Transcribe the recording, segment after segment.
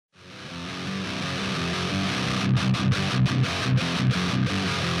Hi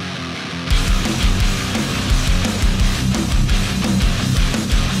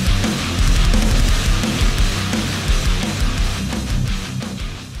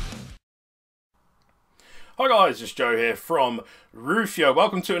guys, it's Joe here from Rufioh.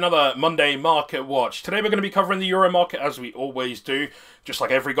 Welcome to another Monday Market Watch. Today we're going to be covering the Euro market as we always do, just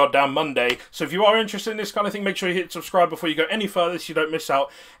like every goddamn Monday. So if you are interested in this kind of thing, make sure you hit subscribe before you go any further so you don't miss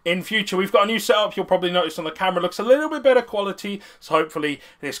out in future. We've got a new setup. You'll probably notice on the camera it looks a little bit better quality, so hopefully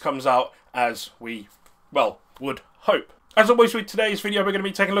this comes out as we, well, would hope. As always with today's video, we're going to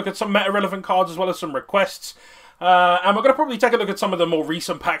be taking a look at some meta-relevant cards as well as some requests. And we're going to probably take a look at some of the more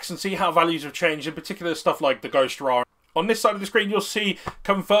recent packs and see how values have changed, in particular stuff like the Ghost Ra. On this side of the screen, you'll see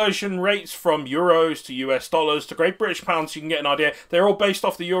conversion rates from euros to US dollars to Great British pounds, so you can get an idea. They're all based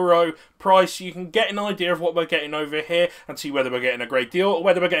off the euro price, so you can get an idea of what we're getting over here and see whether we're getting a great deal or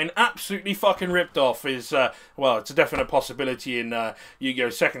whether we're getting absolutely fucking ripped off. Well, it's a definite possibility in Yu-Gi-Oh!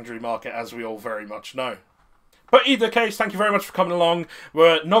 Secondary market, as we all very much know. But either case, thank you very much for coming along.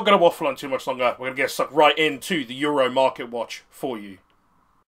 We're not going to waffle on too much longer. We're going to get stuck right into the Euro Market Watch for you.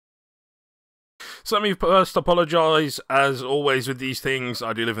 So let me first apologise, as always with these things.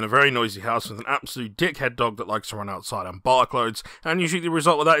 I do live in a very noisy house with an absolute dickhead dog that likes to run outside and bark loads. And usually the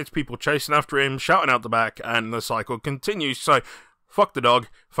result of that is people chasing after him, shouting out the back, and the cycle continues. So fuck the dog,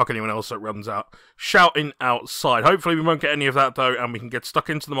 fuck anyone else that runs out shouting outside. Hopefully we won't get any of that though, and we can get stuck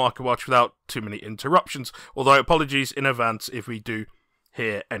into the Market Watch without too many interruptions. Although apologies in advance if we do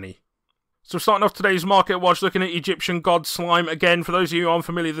hear any. So starting off today's Market Watch, looking at Egyptian God Slime. Again, for those of you who aren't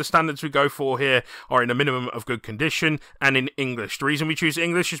familiar, the standards we go for here are in a minimum of good condition and in English. The reason we choose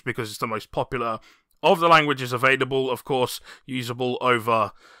English is because it's the most popular of the languages available, of course, usable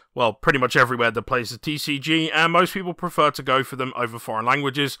over, well, pretty much everywhere that plays the TCG, and most people prefer to go for them over foreign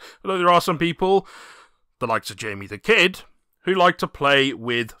languages, although there are some people, the likes of Jamie the Kid, who like to play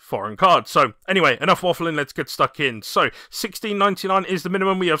with foreign cards. So, anyway, enough waffling, let's get stuck in. So, $16.99 is the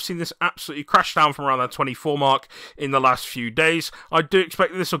minimum. We have seen this absolutely crash down from around that 24 mark in the last few days. I do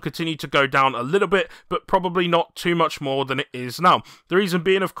expect that this will continue to go down a little bit, but probably not too much more than it is now. The reason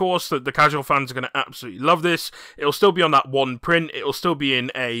being, of course, that the casual fans are going to absolutely love this. It'll still be on that one print. It'll still be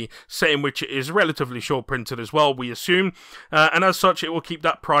in a set in which it is relatively short printed as well, we assume. And as such, it will keep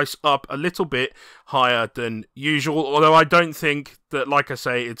that price up a little bit higher than usual, although I don't think that, like I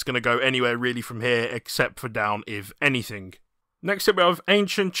say, it's going to go anywhere really from here except for down, if anything. Next up we have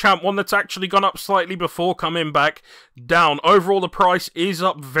Ancient Champ, one that's actually gone up slightly before coming back down. Overall the price is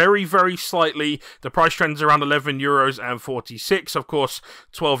up very, very slightly. The price trend's around €11.46. Of course,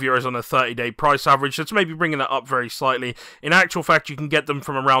 €12 on a 30-day price average. That's maybe bringing that up very slightly. In actual fact, you can get them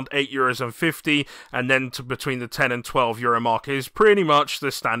from around €8.50, and then to between the 10 and 12 euro mark is pretty much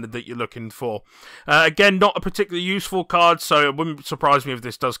the standard that you're looking for. Again, not a particularly useful card, so it wouldn't surprise me if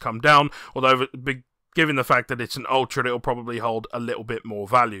this does come down, although given the fact that it's an Ultra, it'll probably hold a little bit more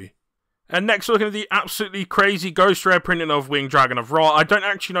value. And next, looking at the absolutely crazy Ghost Rare printing of Winged Dragon of Ra. I don't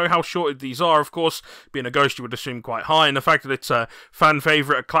actually know how shorted these are. Of course, being a Ghost, you would assume quite high. And the fact that it's a fan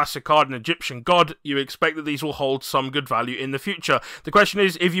favourite, a classic card, an Egyptian God, you expect that these will hold some good value in the future. The question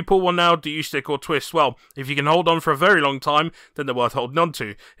is, if you pull one now, do you stick or twist? Well, if you can hold on for a very long time, then they're worth holding on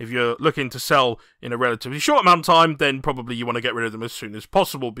to. If you're looking to sell in a relatively short amount of time, then probably you want to get rid of them as soon as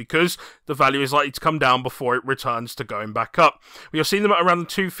possible, because the value is likely to come down before it returns to going back up. We are seeing them at around the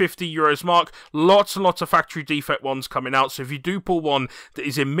 €250 mark. Lots and lots of factory defect ones coming out, so if you do pull one that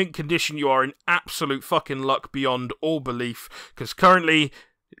is in mint condition, you are in absolute fucking luck beyond all belief, because currently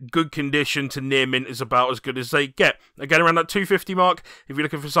good condition to near mint is about as good as they get. Again, around that 250 mark. If you're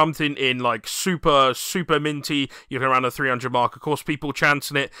looking for something in like super minty, you're around the 300 mark. Of course, people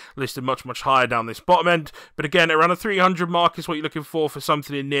chancing it listed much higher down this bottom end, but again, around the 300 mark is what you're looking for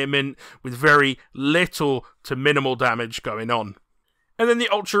something in near mint with very little to minimal damage going on. And then the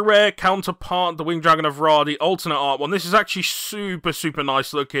ultra rare counterpart, the Winged Dragon of Ra, the alternate art one. This is actually super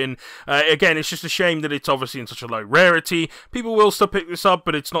nice looking. Again, it's just a shame that it's obviously in such a low rarity. People will still pick this up,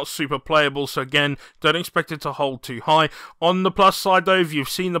 but it's not super playable. So again, don't expect it to hold too high. On the plus side though, if you've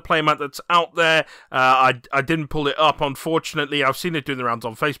seen the playmat that's out there, I didn't pull it up, unfortunately. I've seen it doing the rounds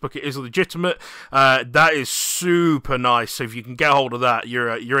on Facebook. It is legitimate. That is super nice. So if you can get hold of that,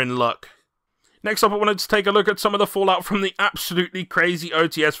 you're in luck. Next up, I wanted to take a look at some of the fallout from the absolutely crazy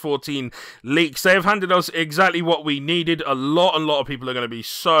OTS 14 leaks. They have handed us exactly what we needed. A lot of people are going to be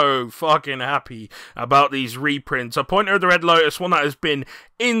so fucking happy about these reprints. Appointer of the Red Lotus, one that has been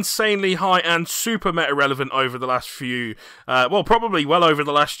insanely high and super meta relevant over the last few, well, probably well over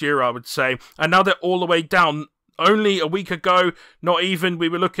the last year, I would say. And now they're all the way down only a week ago, not even, we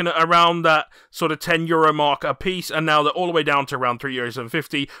were looking at around that sort of €10 mark a piece, and now they're all the way down to around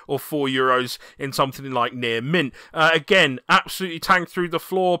 €3.50 or €4 in something like near mint. Again, absolutely tanked through the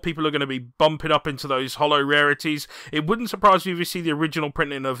floor. People are going to be bumping up into those hollow rarities. It wouldn't surprise me if you see the original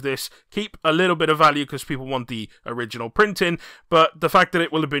printing of this keep a little bit of value because people want the original printing, but the fact that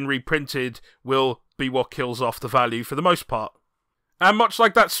it will have been reprinted will be what kills off the value for the most part. And much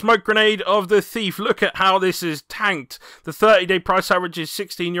like that smoke grenade of the thief, look at how this is tanked. The 30-day price average is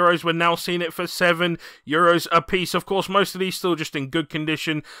 €16. We're now seeing it for €7 a piece. Of course, most of these still just in good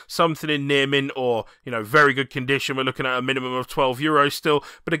condition, something in near mint or, you know, very good condition. We're looking at a minimum of €12 still.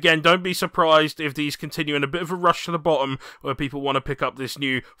 But again, don't be surprised if these continue in a bit of a rush to the bottom where people want to pick up this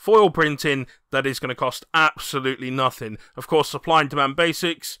new foil printing that is going to cost absolutely nothing. Of course, supply and demand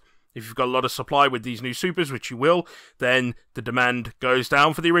basics. If you've got a lot of supply with these new supers, which you will, then the demand goes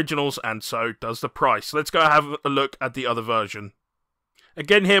down for the originals, and so does the price. Let's go have a look at the other version.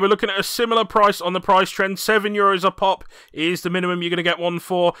 Again, here we're looking at a similar price on the price trend. €7 a pop is the minimum you're going to get one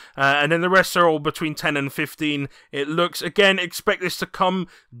for, and then the rest are all between 10 and 15. It looks, again, expect this to come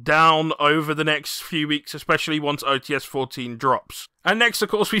down over the next few weeks, especially once OTS 14 drops. And next, of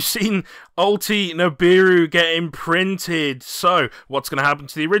course, we've seen Ulti Nibiru getting printed. So, what's going to happen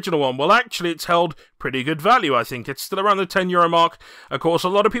to the original one? Well, actually, it's held pretty good value, I think. It's still around the €10 mark. Of course, a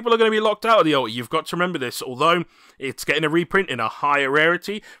lot of people are going to be locked out of the Ulti. You've got to remember this. Although it's getting a reprint in a higher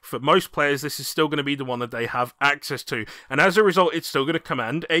rarity, for most players, this is still going to be the one that they have access to. And as a result, it's still going to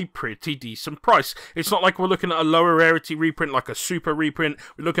command a pretty decent price. It's not like we're looking at a lower rarity reprint, like a super reprint.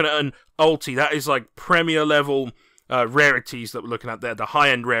 We're looking at an Ulti. That is like premier level rarities that we're looking at there, the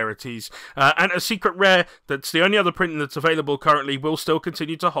high-end rarities. And a secret rare that's the only other printing that's available currently will still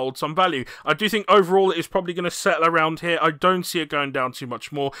continue to hold some value. I do think overall it is probably going to settle around here. I don't see it going down too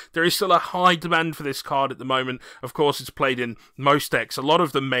much more. There is still a high demand for this card at the moment. Of course, it's played in most decks, a lot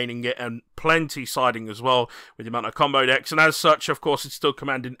of them maining it, and plenty siding as well with the amount of combo decks. And as such, of course, it's still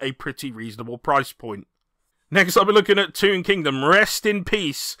commanding a pretty reasonable price point. Next, I'll be looking at Toon Kingdom. Rest in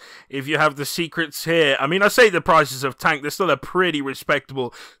peace if you have the secrets here. I mean, I say the prices have tanked. They're still a pretty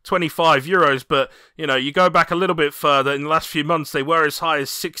respectable €25, but, you know, you go back a little bit further. In the last few months, they were as high as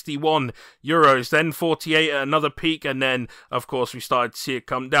 €61, then 48 at another peak, and then, of course, we started to see it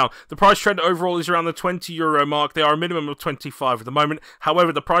come down. The price trend overall is around the €20 mark. They are a minimum of 25 at the moment.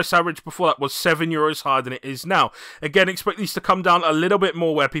 However, the price average before that was €7 higher than it is now. Again, expect these to come down a little bit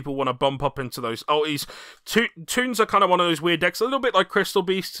more where people want to bump up into those ultis. Toons are kind of one of those weird decks, a little bit like Crystal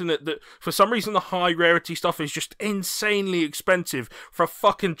Beasts in it, that for some reason the high rarity stuff is just insanely expensive for a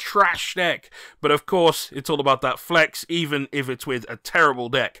fucking trash deck. But of course, it's all about that flex, even if it's with a terrible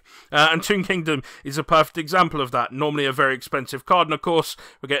deck. And Toon Kingdom is a perfect example of that. Normally a very expensive card, and of course,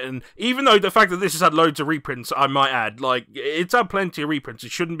 we're getting, even though the fact that this has had loads of reprints, I might add, like, it's had plenty of reprints, it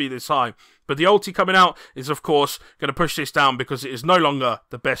shouldn't be this high. But the ulti coming out is, of course, going to push this down because it is no longer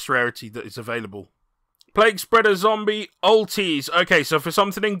the best rarity that is available. Plague Spreader Zombie Ultis. Okay, so for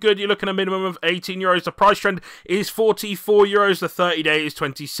something in good, you're looking at a minimum of €18. The price trend is €44. The 30-day is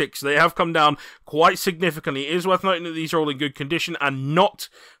 26. They have come down quite significantly. It is worth noting that these are all in good condition and not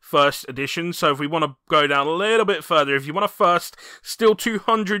first edition. So if we want to go down a little bit further, if you want a first, still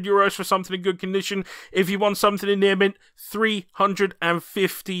 €200 for something in good condition. If you want something in near mint,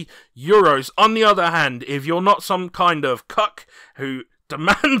 €350. On the other hand, if you're not some kind of cuck who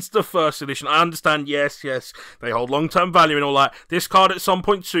demands the first edition, I understand, yes, they hold long-term value and all that. This card at some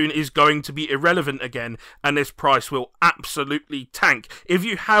point soon is going to be irrelevant again, and this price will absolutely tank. If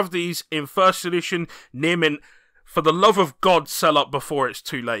you have these in first edition, near mint, for the love of God, sell up before it's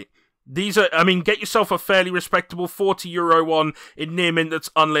too late. These are, I mean, get yourself a fairly respectable €40 one in near mint that's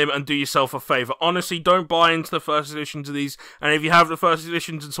unlim and do yourself a favour. Honestly, don't buy into the first editions of these, and if you have the first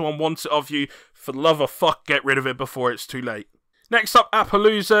editions and someone wants it of you, for the love of fuck, get rid of it before it's too late. Next up,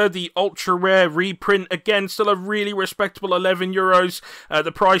 Appaloosa, the ultra rare reprint. Again, still a really respectable €11.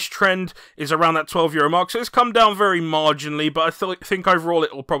 The price trend is around that €12 mark, so it's come down very marginally, but I think overall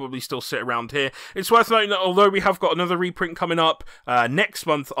it will probably still sit around here. It's worth noting that although we have got another reprint coming up next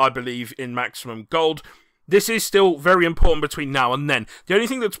month, I believe, in Maximum Gold, this is still very important between now and then. The only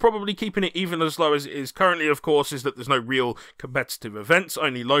thing that's probably keeping it even as low as it is currently, of course, is that there's no real competitive events,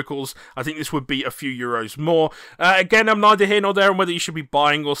 only locals. I think this would be a few euros more. Again, I'm neither here nor there on whether you should be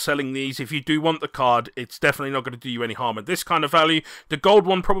buying or selling these. If you do want the card, it's definitely not going to do you any harm at this kind of value. The gold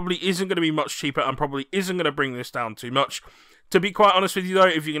one probably isn't going to be much cheaper and probably isn't going to bring this down too much. To be quite honest with you, though,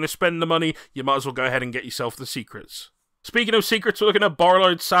 if you're going to spend the money, you might as well go ahead and get yourself the secrets. Speaking of secrets, we're looking at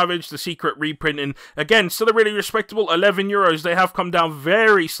Borrowload Savage, the secret reprinting. Again, still a really respectable €11. They have come down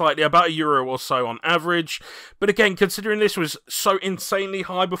very slightly, about €1 or so on average. But again, considering this was so insanely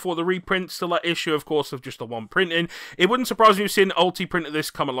high before the reprint, still that issue, of course, of just the one printing, it wouldn't surprise me if we've seen an ulti print of this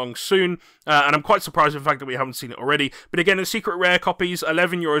come along soon. And I'm quite surprised with the fact that we haven't seen it already. But again, the secret rare copies,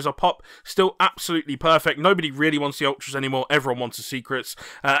 €11 a pop, still absolutely perfect. Nobody really wants the ultras anymore. Everyone wants the secrets.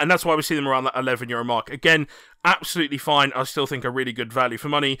 And that's why we see them around that €11 mark. Again, absolutely fine. I still think a really good value for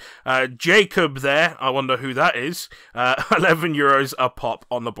money. Jacob there, I wonder who that is. €11 a pop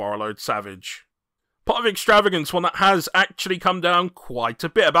on the Borrowload Savage. Pot of Extravagance, one that has actually come down quite a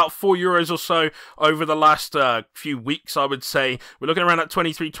bit, about €4 or so over the last few weeks, I would say. We're looking around that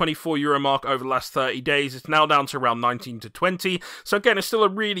 €23, €24 mark over the last 30 days. It's now down to around 19 to 20. So again, it's still a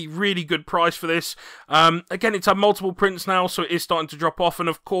really, really good price for this. Again, it's had multiple prints now, so it is starting to drop off. And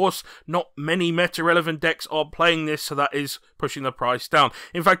of course, not many meta-relevant decks are playing this, so that is pushing the price down.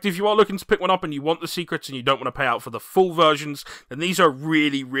 In fact, if you are looking to pick one up and you want the secrets and you don't want to pay out for the full versions, then these are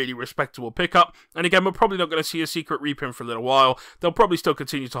really, really respectable pickup. And again, we're probably not going to see a secret reprint for a little while. They'll probably still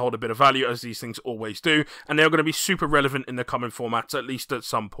continue to hold a bit of value, as these things always do, and they're going to be super relevant in the coming formats, at least at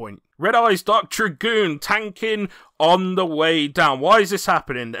some point. Red Eyes Dark Dragoon tanking on the way down. Why is this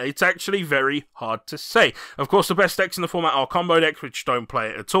happening? It's actually very hard to say. Of course, the best decks in the format are combo decks, which don't play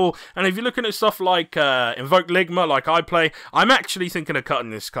it at all. And if you're looking at stuff like Invoke Ligma, like I play, I'm actually thinking of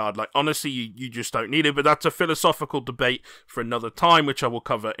cutting this card. Like, honestly, you just don't need it, but that's a philosophical debate for another time, which I will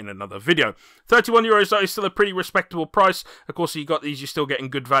cover in another video. €31, that is still a pretty respectable price. Of course, you got these, you're still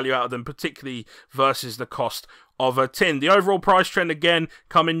getting good value out of them, particularly versus the cost of a tin. The overall price trend, again,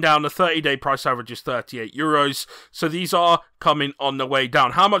 coming down. The 30-day price average is €38. So these are coming on the way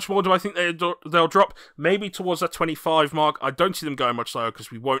down. How much more do I think they'll drop? Maybe towards that 25 mark. I don't see them going much lower because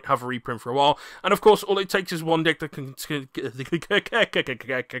we won't have a reprint for a while. And of course, all it takes is one deck that can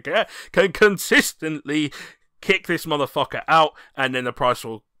consistently kick this motherfucker out, and then the price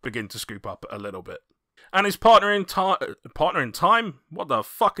will begin to scoop up a little bit. And his partner in time? What the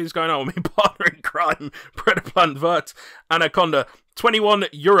fuck is going on with me? Partner in crime, Predaplant Vert, Anaconda.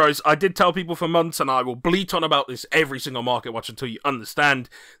 €21. I did tell people for months, and I will bleat on about this every single market watch until you understand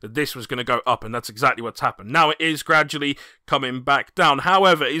that this was going to go up, and that's exactly what's happened. Now it is gradually coming back down.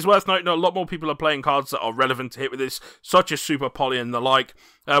 However, it's worth noting that a lot more people are playing cards that are relevant to hit with this, such as Super Poly and the like,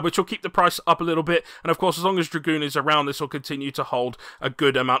 which will keep the price up a little bit. And of course, as long as Dragoon is around, this will continue to hold a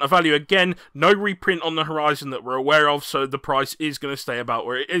good amount of value. Again, no reprint on the horizon that we're aware of, so the price is going to stay about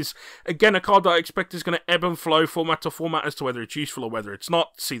where it is. Again, a card that I expect is going to ebb and flow format to format as to whether it's useful or whether it's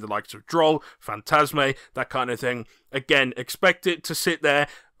not. See the likes of Droll, Phantasme, that kind of thing. Again, expect it to sit there,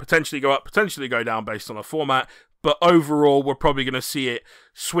 potentially go up, potentially go down based on the format, but overall, we're probably going to see it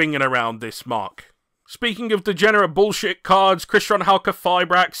swinging around this mark. Speaking of degenerate bullshit cards, Crystron, Halka,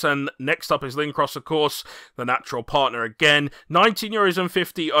 Fibrax, and next up is Lincross, of course, the natural partner again.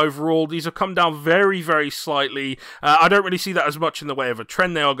 €19.50 overall. These have come down very, very slightly. I don't really see that as much in the way of a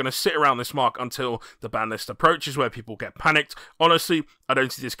trend. They are going to sit around this mark until the ban list approaches, where people get panicked. Honestly, I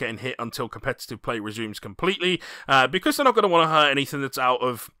don't see this getting hit until competitive play resumes completely, because they're not going to want to hurt anything that's out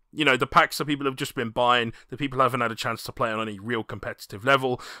of, you know, the packs that people have just been buying, that people haven't had a chance to play on any real competitive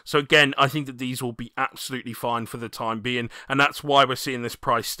level. So again, I think that these will be absolutely fine for the time being, and that's why we're seeing this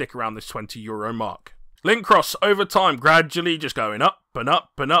price stick around this €20 mark. Lincross, over time, gradually just going up and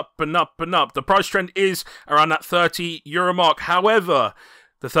up and up and up and up. The price trend is around that €30 mark. However,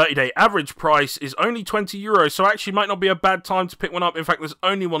 the 30-day average price is only €20, so actually might not be a bad time to pick one up. In fact, there's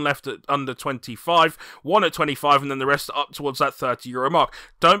only one left at under 25, one at 25, and then the rest are up towards that €30 mark.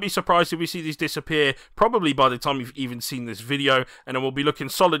 Don't be surprised if we see these disappear, probably by the time you've even seen this video, and then we'll be looking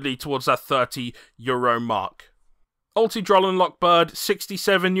solidly towards that €30 mark. Ulti Droll and Lockbird,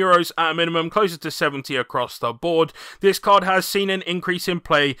 €67 at a minimum, closer to 70 across the board. This card has seen an increase in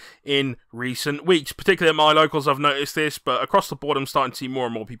play in recent weeks. Particularly at my locals, I've noticed this, but across the board, I'm starting to see more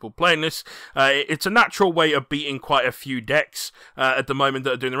and more people playing this. It's a natural way of beating quite a few decks at the moment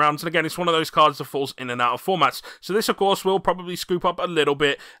that are doing the rounds. And again, it's one of those cards that falls in and out of formats. So this, of course, will probably scoop up a little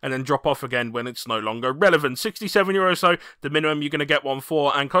bit and then drop off again when it's no longer relevant. €67, so the minimum you're going to get one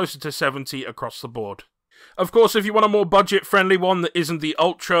for, and closer to 70 across the board. Of course, if you want a more budget-friendly one that isn't the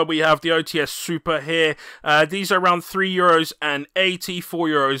Ultra, we have the OTS Super here. These are around €3.80,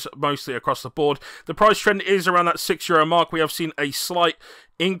 €4 mostly across the board. The price trend is around that €6 mark. We have seen a slight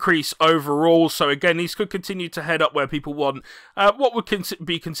increase overall, so again, these could continue to head up where people want what would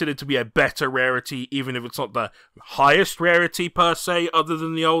be considered to be a better rarity, even if it's not the highest rarity per se, other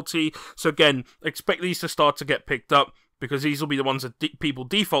than the ulti. So again, expect these to start to get picked up, because these will be the ones that people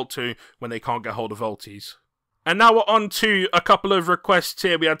default to when they can't get hold of ultis. And now we're on to a couple of requests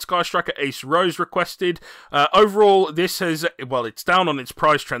here. We had Sky Striker Ace Rose requested. Overall, this has, well, it's down on its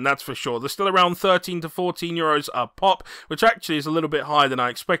price trend, that's for sure. They're still around 13 to 14 euros a pop, which actually is a little bit higher than I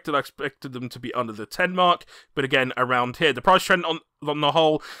expected. I expected them to be under the 10 mark, but again, around here. The price trend on the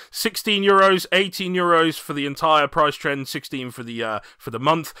whole, 16 euros, 18 euros for the entire price trend, 16 for the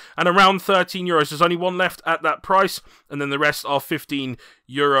month, and around 13 euros. There's only one left at that price, and then the rest are 15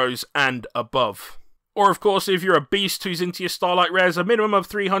 euros and above. Or, of course, if you're a beast who's into your Starlight Rares, a minimum of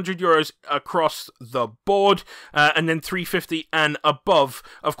 300 euros across the board, and then 350 and above.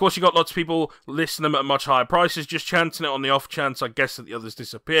 Of course, you got lots of people listing them at much higher prices, just chancing it on the off chance, I guess, that the others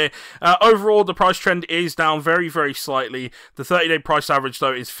disappear. Overall, the price trend is down very, very slightly. The 30-day price average,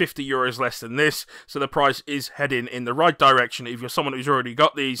 though, is 50 euros less than this, so the price is heading in the right direction. If you're someone who's already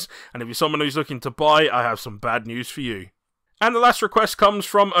got these, and if you're someone who's looking to buy, I have some bad news for you. And the last request comes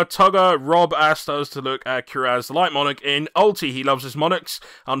from a Tugger. Rob asked us to look at Kuraz the Light Monarch in Ulti. He loves his Monarchs.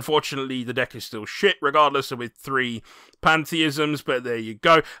 Unfortunately, the deck is still shit, regardless of with 3 Pantheisms, but there you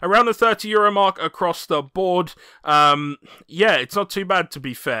go. Around the 30 euro mark across the board. Yeah, it's not too bad, to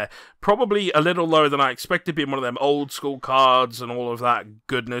be fair. Probably a little lower than I expected, being one of them old school cards and all of that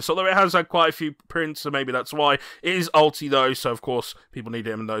goodness. Although it has had quite a few prints, so maybe that's why. It is Ulti, though, so of course people need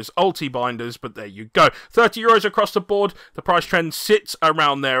him in those Ulti binders, but there you go. 30 euros across the board. The price trend sits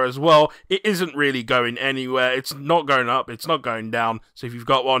around there as well. It isn't really going anywhere. It's not going up. It's not going down. So if you've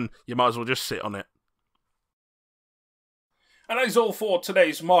got one, you might as well just sit on it. And that is all for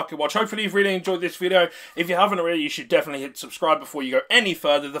today's Market Watch. Hopefully you've really enjoyed this video. If you haven't already, you should definitely hit subscribe before you go any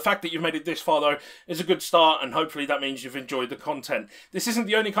further. The fact that you've made it this far, though, is a good start, and hopefully that means you've enjoyed the content. This isn't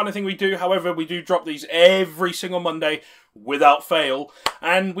the only kind of thing we do. However, we do drop these every single Monday without fail,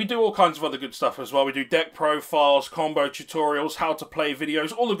 and we do all kinds of other good stuff as well. We do deck profiles, combo tutorials, how to play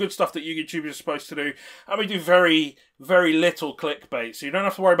videos, all the good stuff that you YouTubers are supposed to do, and we do very, very little clickbait, so you don't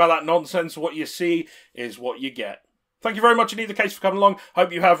have to worry about that nonsense. What you see is what you get. Thank you very much in either case for coming along.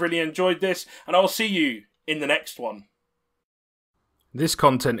 Hope you have really enjoyed this, and I will see you in the next one. This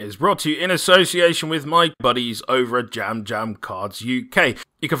content is brought to you in association with my buddies over at Jam Cards UK.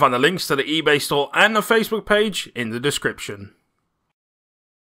 You can find the links to the eBay store and the Facebook page in the description.